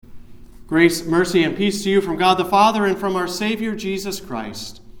Grace, mercy, and peace to you from God the Father and from our Savior Jesus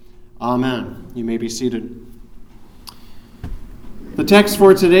Christ. Amen. You may be seated. The text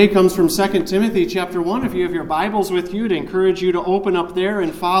for today comes from 2 Timothy chapter 1. If you have your Bibles with you, I'd encourage you to open up there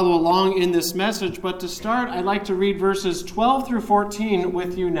and follow along in this message. But to start, I'd like to read verses 12 through 14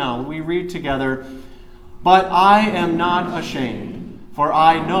 with you now. We read together, "But I am not ashamed, for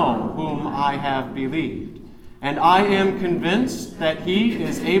I know whom I have believed. And I am convinced that he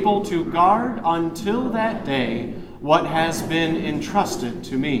is able to guard until that day what has been entrusted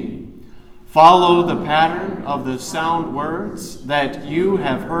to me. Follow the pattern of the sound words that you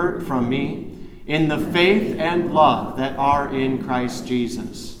have heard from me in the faith and love that are in Christ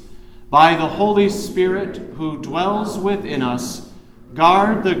Jesus. By the Holy Spirit who dwells within us,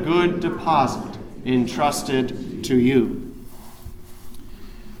 guard the good deposit entrusted to you."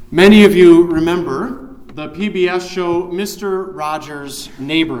 Many of you remember the PBS show Mr. Rogers'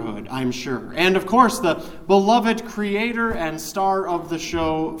 Neighborhood, I'm sure. And of course, the beloved creator and star of the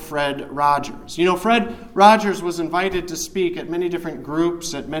show, Fred Rogers. You know, Fred Rogers was invited to speak at many different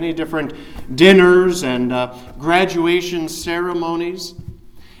groups, at many different dinners and graduation ceremonies.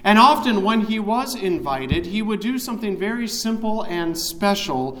 And often when he was invited, he would do something very simple and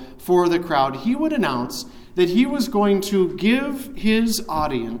special for the crowd. He would announce that he was going to give his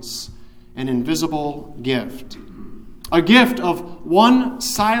audience an invisible gift. A gift of 1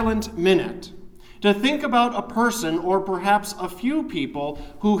 silent minute to think about a person or perhaps a few people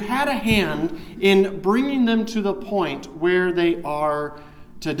who had a hand in bringing them to the point where they are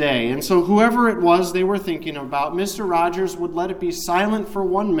today. And so whoever it was they were thinking about, Mr. Rogers would let it be silent for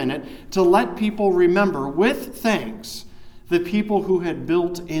 1 minute to let people remember with thanks the people who had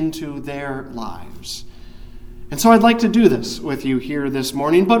built into their lives. And so I'd like to do this with you here this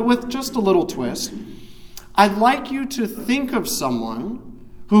morning, but with just a little twist. I'd like you to think of someone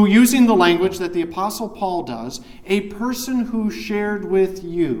who, using the language that the Apostle Paul does, a person who shared with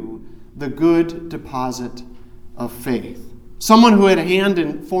you the good deposit of faith. Someone who had a hand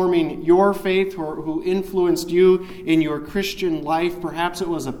in forming your faith or who influenced you in your Christian life. Perhaps it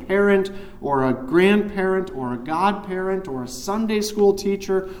was a parent or a grandparent or a godparent or a Sunday school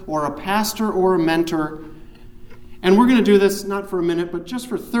teacher or a pastor or a mentor. And we're going to do this not for a minute, but just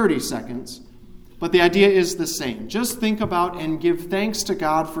for 30 seconds. But the idea is the same. Just think about and give thanks to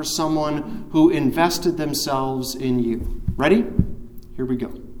God for someone who invested themselves in you. Ready? Here we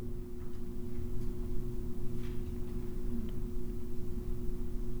go.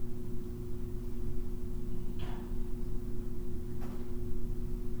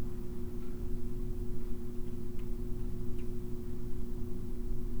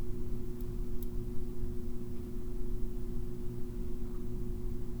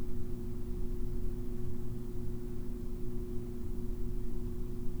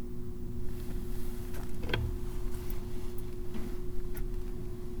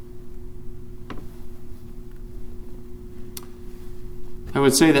 I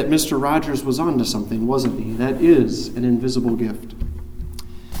would say that Mr. Rogers was onto something, wasn't he? That is an invisible gift.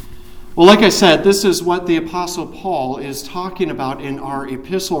 Well, like I said, this is what the Apostle Paul is talking about in our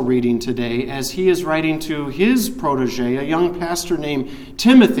epistle reading today as he is writing to his protege, a young pastor named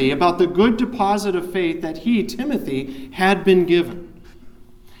Timothy, about the good deposit of faith that he, Timothy, had been given.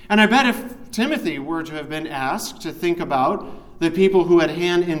 And I bet if Timothy were to have been asked to think about the people who had a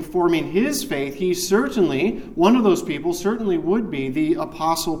hand in forming his faith, one of those people certainly would be the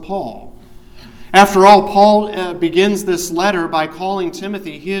Apostle Paul. After all, Paul begins this letter by calling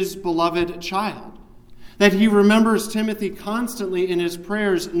Timothy his beloved child. That he remembers Timothy constantly in his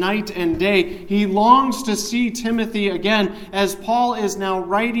prayers night and day. He longs to see Timothy again as Paul is now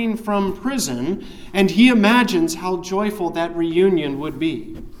writing from prison, and he imagines how joyful that reunion would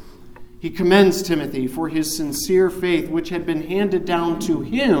be. He commends Timothy for his sincere faith, which had been handed down to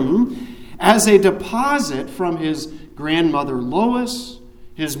him as a deposit from his grandmother Lois,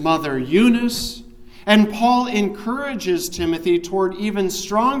 his mother Eunice. And Paul encourages Timothy toward even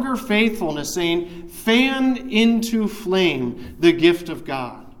stronger faithfulness, saying, "Fan into flame the gift of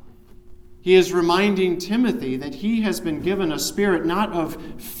God." He is reminding Timothy that he has been given a spirit not of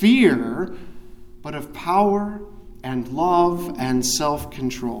fear, but of power and love and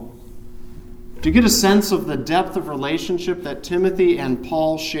self-control. Do you get a sense of the depth of relationship that Timothy and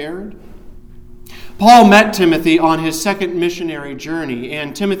Paul shared? Paul met Timothy on his second missionary journey,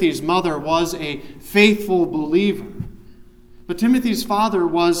 and Timothy's mother was a faithful believer. But Timothy's father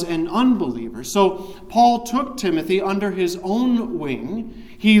was an unbeliever. So Paul took Timothy under his own wing.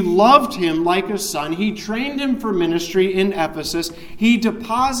 He loved him like a son. He trained him for ministry in Ephesus. He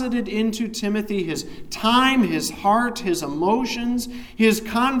deposited into Timothy his time, his heart, his emotions, his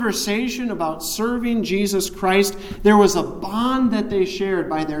conversation about serving Jesus Christ. There was a bond that they shared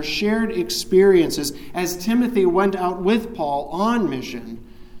by their shared experiences as Timothy went out with Paul on mission,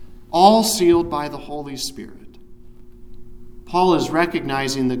 all sealed by the Holy Spirit. Paul is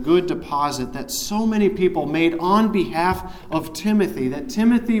recognizing the good deposit that so many people made on behalf of Timothy, that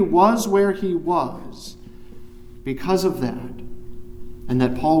Timothy was where he was because of that, and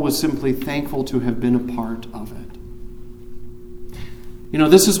that Paul was simply thankful to have been a part of it. You know,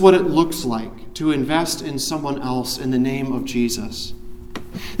 this is what it looks like to invest in someone else in the name of Jesus.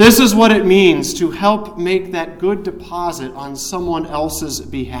 This is what it means to help make that good deposit on someone else's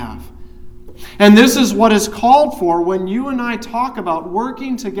behalf. And this is what is called for when you and I talk about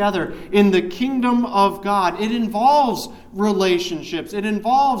working together in the kingdom of God. It involves relationships. It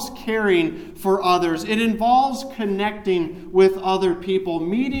involves caring for others. It involves connecting with other people,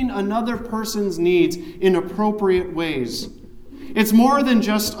 meeting another person's needs in appropriate ways. It's more than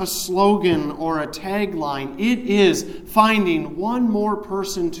just a slogan or a tagline. It is finding one more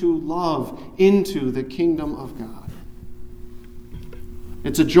person to love into the kingdom of God.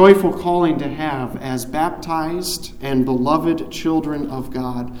 It's a joyful calling to have as baptized and beloved children of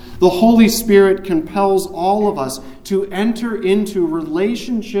God. The Holy Spirit compels all of us to enter into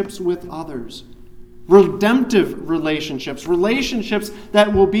relationships with others. Redemptive relationships. Relationships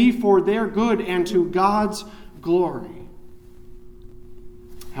that will be for their good and to God's glory.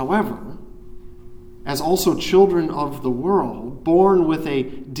 However, as also children of the world, born with a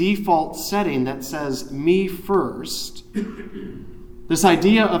default setting that says, me first, this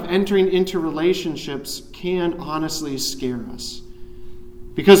idea of entering into relationships can honestly scare us.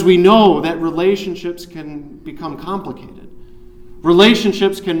 Because we know that relationships can become complicated.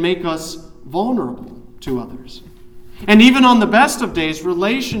 Relationships can make us vulnerable to others. And even on the best of days,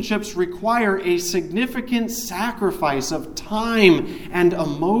 relationships require a significant sacrifice of time and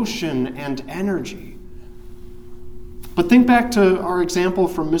emotion and energy. But think back to our example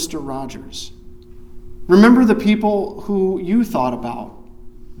from Mr. Rogers. Remember the people who you thought about,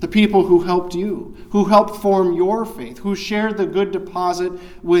 the people who helped you, who helped form your faith, who shared the good deposit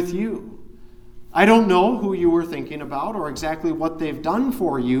with you. I don't know who you were thinking about or exactly what they've done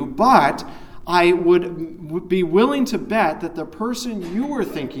for you, but I would be willing to bet that the person you were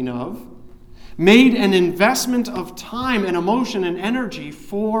thinking of made an investment of time and emotion and energy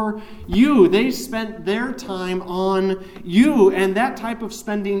for you. They spent their time on you, and that type of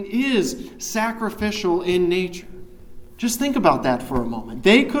spending is sacrificial in nature. Just think about that for a moment.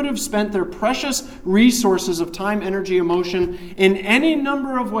 They could have spent their precious resources of time, energy, emotion in any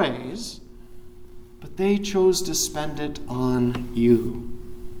number of ways, but they chose to spend it on you.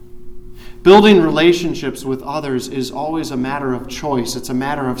 Building relationships with others is always a matter of choice. It's a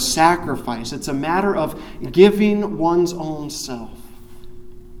matter of sacrifice. It's a matter of giving one's own self.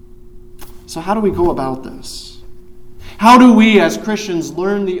 So how do we go about this? How do we as Christians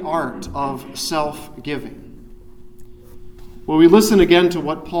learn the art of self-giving? Well, we listen again to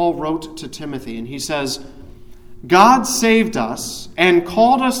what Paul wrote to Timothy, and he says, God saved us and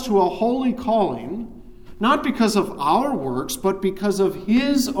called us to a holy calling, not because of our works, but because of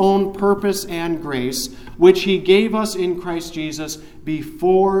his own purpose and grace, which he gave us in Christ Jesus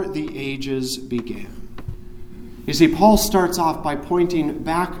before the ages began. You see, Paul starts off by pointing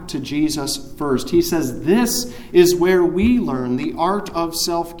back to Jesus first. He says this is where we learn the art of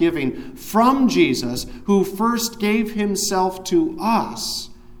self-giving from Jesus, who first gave himself to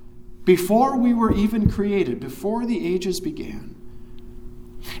us before we were even created, before the ages began.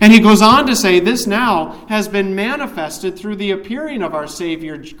 And he goes on to say, this now has been manifested through the appearing of our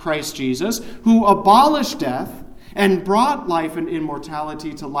Savior Christ Jesus, who abolished death and brought life and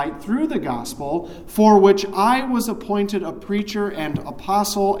immortality to light through the gospel, for which I was appointed a preacher and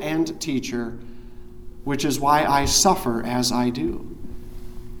apostle and teacher, which is why I suffer as I do.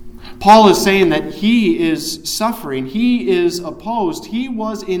 Paul is saying that he is suffering, he is opposed, he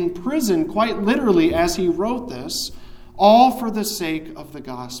was in prison, quite literally as he wrote this, all for the sake of the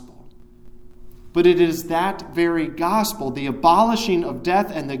gospel. But it is that very gospel, the abolishing of death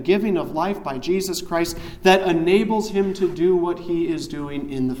and the giving of life by Jesus Christ, that enables him to do what he is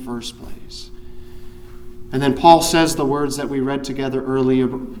doing in the first place. And then Paul says the words that we read together earlier,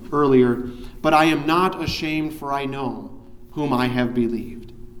 but I am not ashamed, for I know whom I have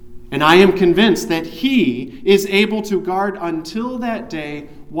believed. And I am convinced that he is able to guard until that day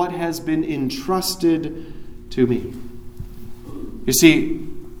what has been entrusted to me. You see,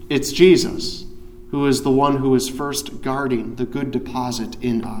 it's Jesus who is the one who is first guarding the good deposit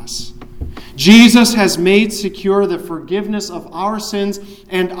in us. Jesus has made secure the forgiveness of our sins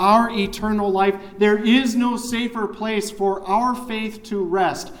and our eternal life. There is no safer place for our faith to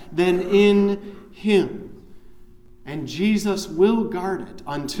rest than in Him. And Jesus will guard it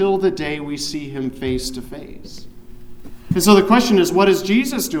until the day we see Him face to face. And so the question is, what is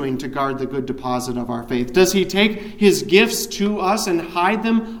Jesus doing to guard the good deposit of our faith? Does He take His gifts to us and hide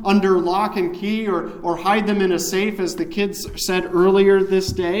them under lock and key, or hide them in a safe, as the kids said earlier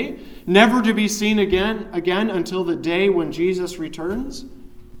this day, never to be seen again until the day when Jesus returns?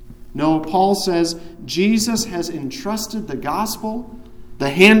 No, Paul says Jesus has entrusted the gospel,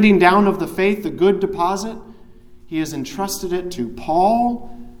 the handing down of the faith, the good deposit. He has entrusted it to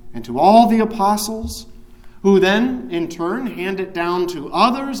Paul and to all the apostles, who then, in turn, hand it down to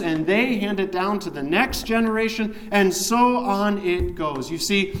others, and they hand it down to the next generation, and so on it goes. You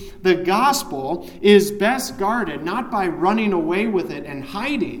see, the gospel is best guarded not by running away with it and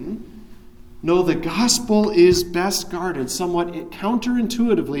hiding. No, the gospel is best guarded, somewhat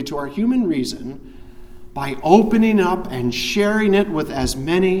counterintuitively to our human reason, by opening up and sharing it with as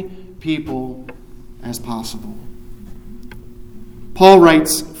many people as possible. Paul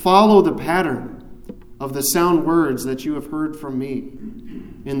writes, "Follow the pattern of the sound words that you have heard from me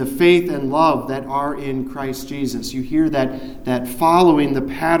in the faith and love that are in Christ Jesus." You hear that following the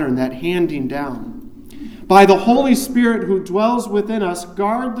pattern, that handing down. "By the Holy Spirit who dwells within us,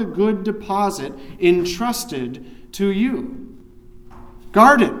 guard the good deposit entrusted to you."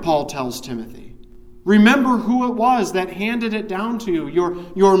 Guard it, Paul tells Timothy. Remember who it was that handed it down to you,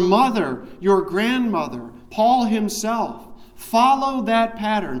 your mother, your grandmother, Paul himself. Follow that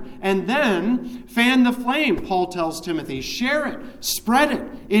pattern, and then fan the flame, Paul tells Timothy. Share it, spread it,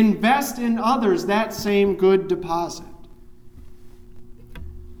 invest in others that same good deposit.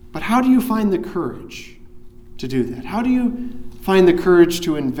 But how do you find the courage to do that? How do you find the courage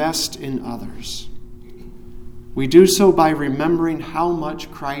to invest in others? We do so by remembering how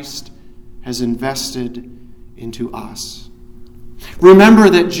much Christ has invested into us. Remember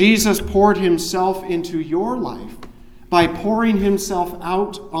that Jesus poured Himself into your life by pouring Himself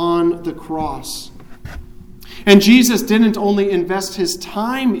out on the cross. And Jesus didn't only invest His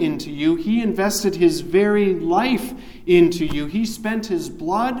time into you, He invested His very life into you. He spent His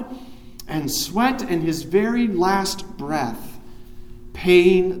blood and sweat and His very last breath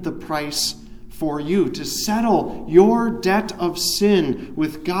paying the price for you to settle your debt of sin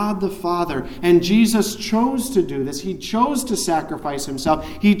with God the Father. And Jesus chose to do this. He chose to sacrifice Himself.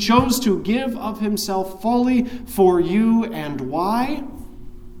 He chose to give of Himself fully for you. And why?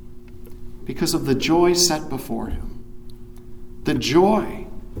 Because of the joy set before Him. The joy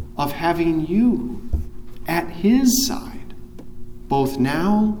of having you at His side, both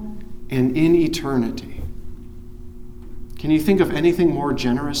now and in eternity. Can you think of anything more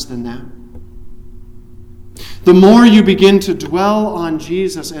generous than that? The more you begin to dwell on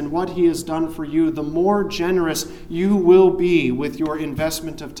Jesus and what He has done for you, the more generous you will be with your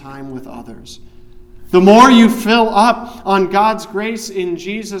investment of time with others. The more you fill up on God's grace in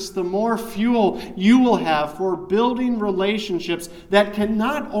Jesus, the more fuel you will have for building relationships that can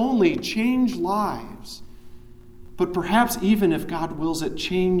not only change lives, but perhaps even, if God wills it,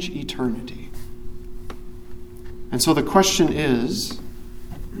 change eternity. And so the question is,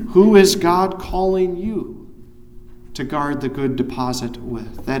 who is God calling you to guard the good deposit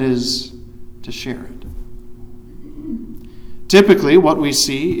with? That is, to share it. Typically, what we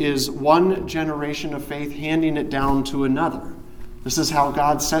see is one generation of faith handing it down to another. This is how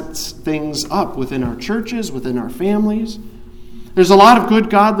God sets things up within our churches, within our families. There's a lot of good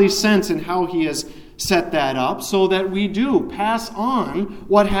godly sense in how He has set that up so that we do pass on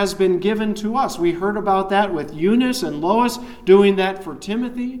what has been given to us. We heard about that with Eunice and Lois doing that for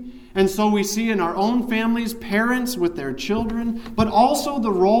Timothy. And so we see in our own families, parents with their children, but also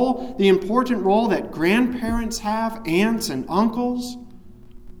the important role that grandparents have, aunts and uncles.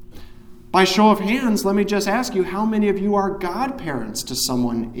 By show of hands, let me just ask you, how many of you are godparents to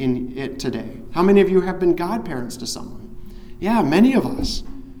someone in it today? How many of you have been godparents to someone? Yeah, many of us.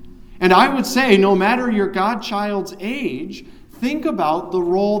 And I would say, no matter your godchild's age, think about the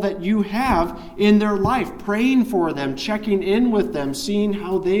role that you have in their life, praying for them, checking in with them, seeing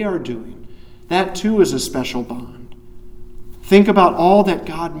how they are doing. That too is a special bond. Think about all that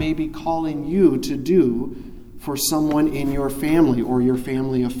God may be calling you to do for someone in your family or your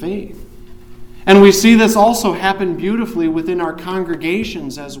family of faith. And we see this also happen beautifully within our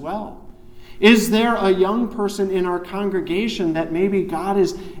congregations as well. Is there a young person in our congregation that maybe God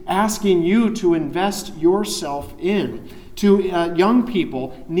is asking you to invest yourself in? to young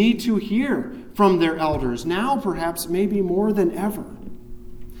people need to hear from their elders, now perhaps maybe more than ever.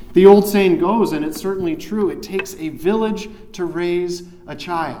 The old saying goes, and it's certainly true, it takes a village to raise a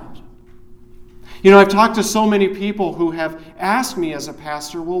child. You know, I've talked to so many people who have asked me as a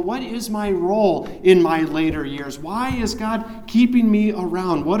pastor, well, what is my role in my later years? Why is God keeping me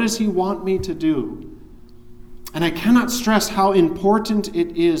around? What does He want me to do? And I cannot stress how important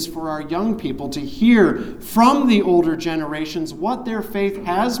it is for our young people to hear from the older generations what their faith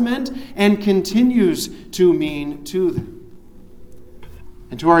has meant and continues to mean to them.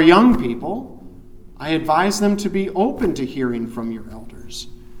 And to our young people, I advise them to be open to hearing from your elders.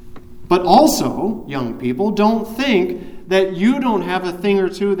 But also, young people, don't think that you don't have a thing or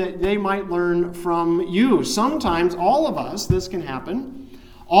two that they might learn from you. Sometimes, all of us, this can happen.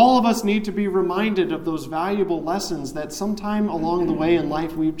 All of us need to be reminded of those valuable lessons that sometime along the way in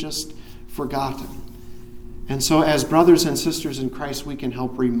life we've just forgotten. And so as brothers and sisters in Christ, we can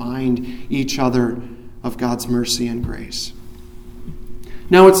help remind each other of God's mercy and grace.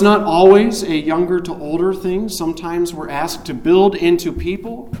 Now, it's not always a younger to older thing. Sometimes we're asked to build into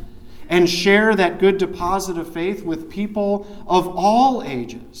people and share that good deposit of faith with people of all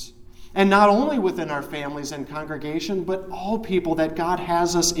ages. And not only within our families and congregation, but all people that God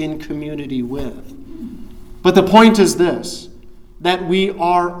has us in community with. But the point is this, that we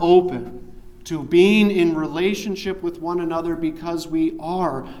are open to being in relationship with one another because we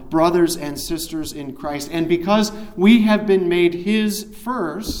are brothers and sisters in Christ. And because we have been made His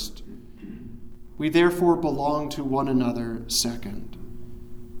first, we therefore belong to one another second.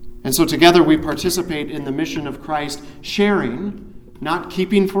 And so together we participate in the mission of Christ, sharing, not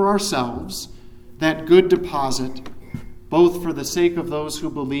keeping for ourselves, that good deposit, both for the sake of those who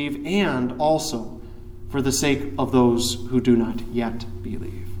believe and also for the sake of those who do not yet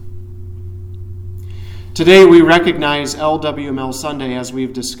believe. Today we recognize LWML Sunday, as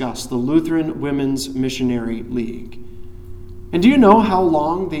we've discussed, the Lutheran Women's Missionary League. And do you know how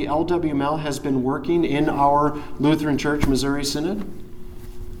long the LWML has been working in our Lutheran Church Missouri Synod?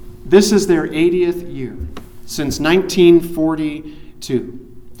 This is their 80th year, since 1942.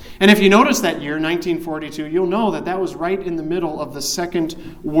 And if you notice that year, 1942, you'll know that that was right in the middle of the Second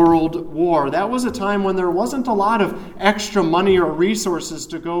World War. That was a time when there wasn't a lot of extra money or resources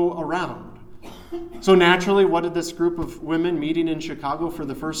to go around. So naturally, what did this group of women meeting in Chicago for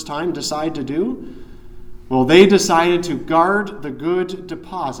the first time decide to do? Well, they decided to guard the good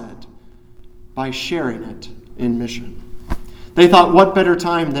deposit by sharing it in mission. They thought, what better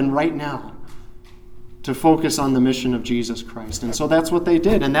time than right now to focus on the mission of Jesus Christ. And so that's what they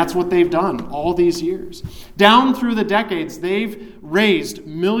did, and that's what they've done all these years. Down through the decades, they've raised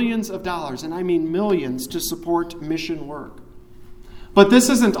millions of dollars, and I mean millions, to support mission work. But this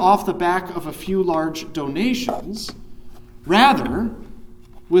isn't off the back of a few large donations. Rather,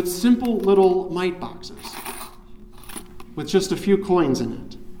 with simple little mite boxes, with just a few coins in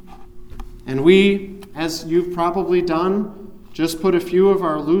it. And we, as you've probably done, just put a few of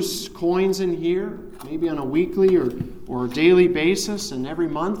our loose coins in here, maybe on a weekly or daily basis, and every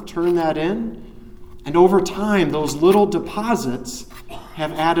month turn that in. And over time, those little deposits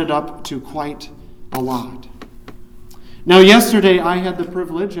have added up to quite a lot. Now, yesterday I had the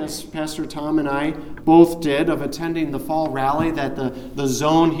privilege, as Pastor Tom and I both did, of attending the fall rally that the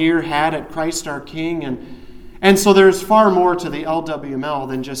zone here had at Christ our King. And so there's far more to the LWML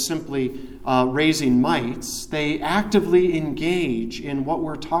than just simply raising mites. They actively engage in what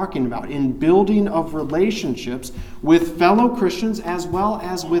we're talking about, in building of relationships with fellow Christians as well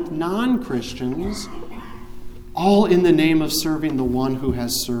as with non-Christians, all in the name of serving the one who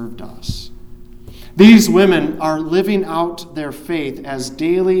has served us. These women are living out their faith as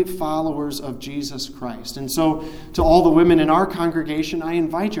daily followers of Jesus Christ. And so to all the women in our congregation, I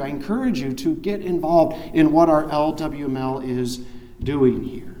invite you, I encourage you to get involved in what our LWML is doing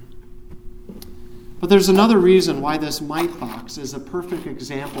here. But there's another reason why this mite box is a perfect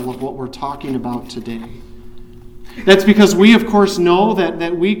example of what we're talking about today. That's because we, of course, know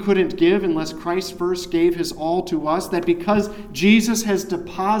that we couldn't give unless Christ first gave His all to us, that because Jesus has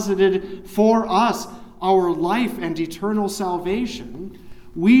deposited for us our life and eternal salvation,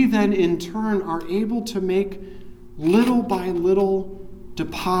 we then in turn are able to make little by little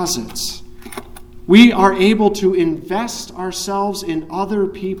deposits. We are able to invest ourselves in other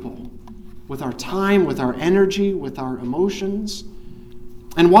people with our time, with our energy, with our emotions.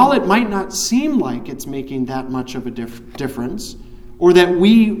 And while it might not seem like it's making that much of a difference, or that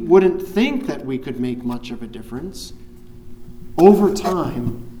we wouldn't think that we could make much of a difference, over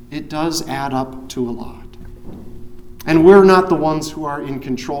time, it does add up to a lot. And we're not the ones who are in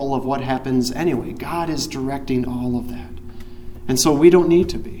control of what happens anyway. God is directing all of that. And so we don't need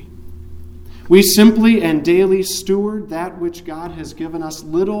to be. We simply and daily steward that which God has given us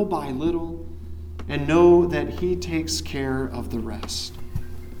little by little and know that He takes care of the rest.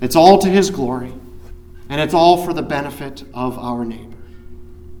 It's all to His glory, and it's all for the benefit of our neighbor.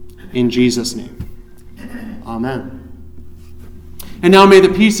 In Jesus' name, amen. And now may the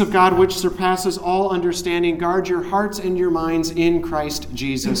peace of God, which surpasses all understanding, guard your hearts and your minds in Christ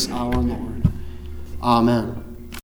Jesus our Lord. Amen.